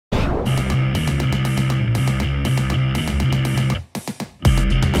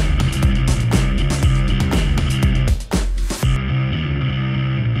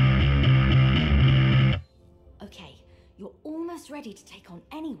ready to take on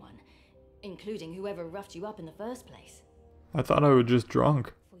anyone, including whoever roughed you up in the first place. I thought I was just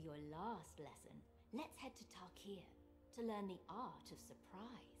drunk. For your last lesson, let's head to Tarkir to learn the art of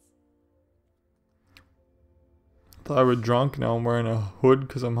surprise. I thought I was drunk, now I'm wearing a hood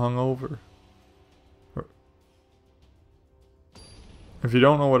because I'm hungover. If you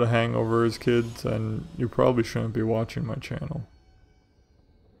don't know what a hangover is, kids, then you probably shouldn't be watching my channel.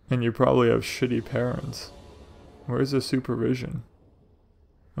 And you probably have shitty parents. Where's the supervision?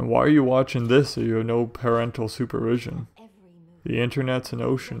 And why are you watching this if you have no parental supervision? The internet's an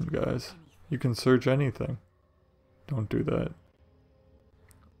ocean, guys. You can search anything. Don't do that.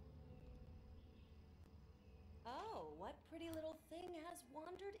 Oh, what pretty little thing has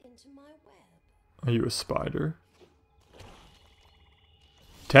wandered into my web? Are you a spider?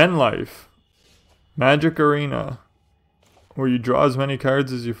 10 life. Magic Arena. Where you draw as many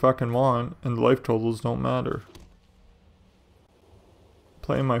cards as you fucking want and the life totals don't matter.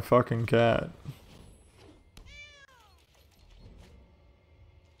 Play my fucking cat.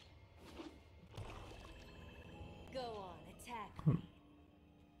 Go on, attack me.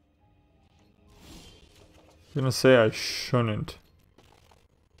 I'm gonna say I shouldn't.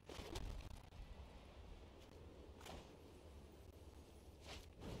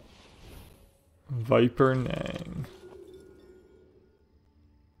 Viper Nang.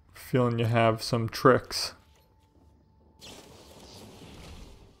 Feeling you have some tricks.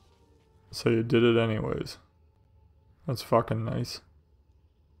 So you did it anyways. That's fucking nice.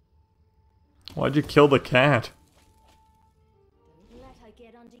 Why'd you kill the cat? Don't let her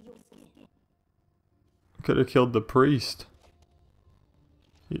get under your skin. Could have killed the priest.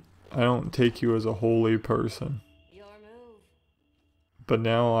 I don't take you as a holy person. Your move. But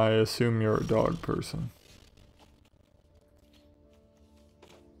now I assume you're a dog person.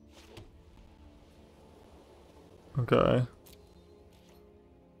 Okay.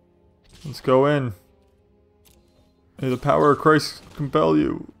 Let's go in. May the power of Christ compel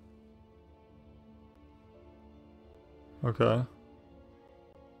you. Okay.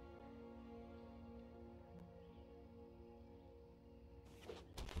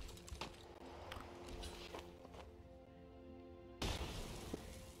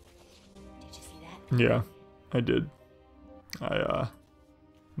 Did you see that? Yeah, I did. I'm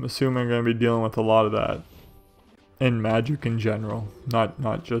assuming I'm gonna be dealing with a lot of that. In Magic in general,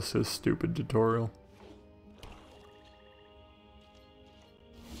 not just this stupid tutorial.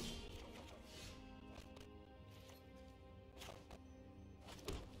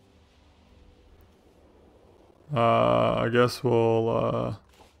 I guess we'll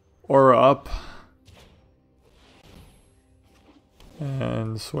aura up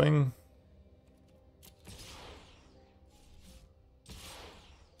and swing.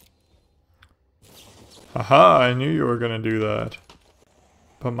 Haha, I knew you were gonna do that.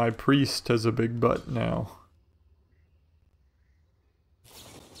 But my priest has a big butt now.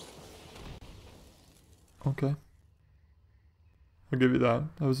 Okay. I'll give you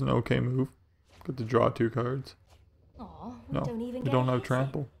that. That was an okay move. Got to draw 2 cards. Aw, No, don't even you get don't have hissy.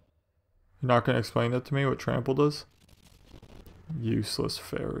 trample. You're not gonna explain that to me, what trample does? Useless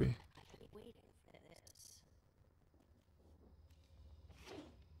fairy. I've been waiting for this.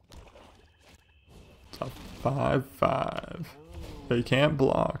 It's a 5/5. They can't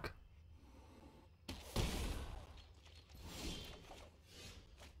block.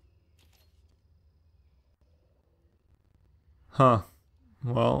 Huh.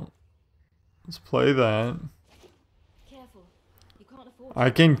 Well, let's play that. Careful. You can't afford I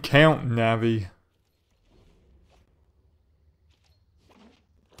can count, Navi.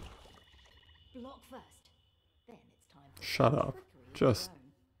 block first. Then it's time for Shut up. trickery of Just your own.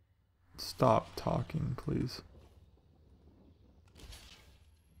 stop talking, please.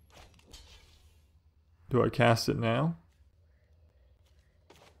 Do I cast it now?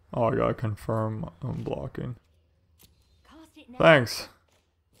 Oh, I gotta confirm I'm blocking. Cast it now. Thanks.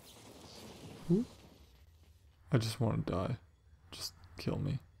 Ooh. I just want to die. Just kill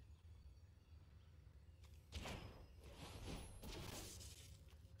me.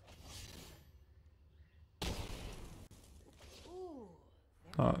 Ooh,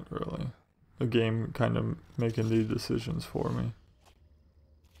 Not really. The game kind of making these decisions for me.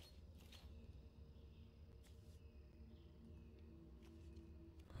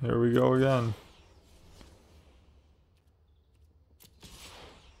 Here we go again.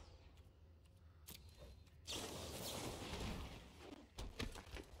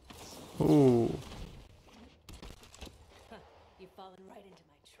 Ooh. huh, you've fallen right into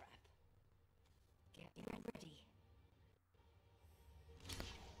my trap. Get ready.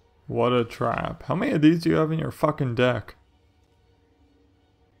 What a trap. How many of these do you have in your fucking deck?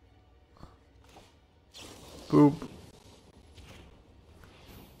 Boop.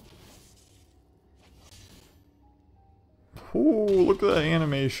 Ooh, look at that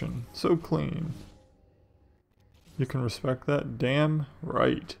animation. So clean. You can respect that? Damn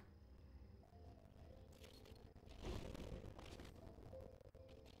right.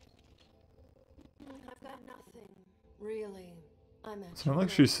 I've got nothing. Really. I'm at Sound your like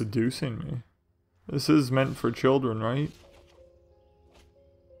she's mercy. seducing me. This is meant for children, right?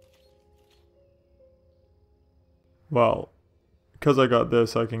 Well, because I got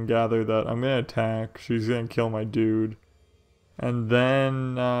this, I can gather that I'm gonna attack. She's gonna kill my dude. And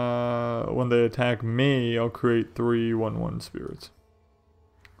then, when they attack me, I'll create 3 1/1 spirits.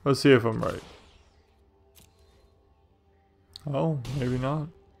 Let's see if I'm right. Oh, maybe not.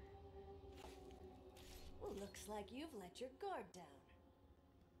 Looks like you've let your guard down.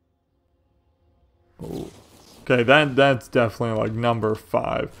 Oh. Okay, that's definitely like number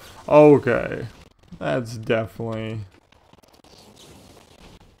 5. Okay. That's definitely...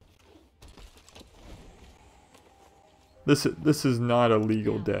 This is not a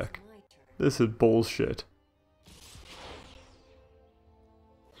legal Now deck. it's my turn. This is bullshit.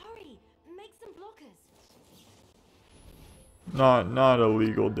 Hurry! Make some blockers! Not a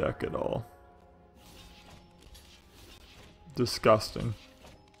legal deck at all. Disgusting.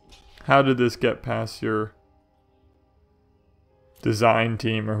 How did this get past your design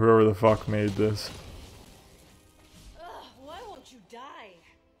team or whoever the fuck made this? Ugh, why won't you die?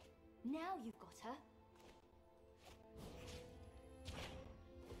 Now you've got her.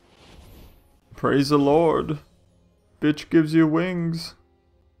 Praise the Lord. Bitch gives you wings.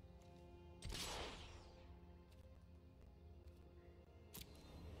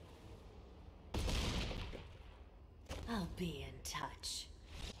 I'll be in touch.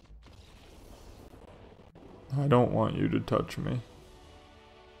 I don't want you to touch me.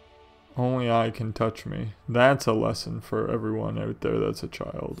 Only I can touch me. That's a lesson for everyone out there that's a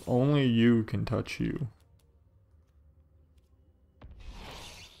child. Only you can touch you.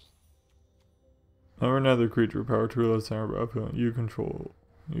 Whenever another creature power 2 less than our opponent you control,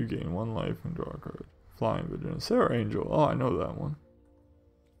 you gain 1 life and draw a card. Flying Vigilance. Sarah Angel. Oh, I know that one.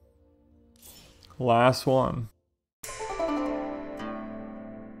 Last one.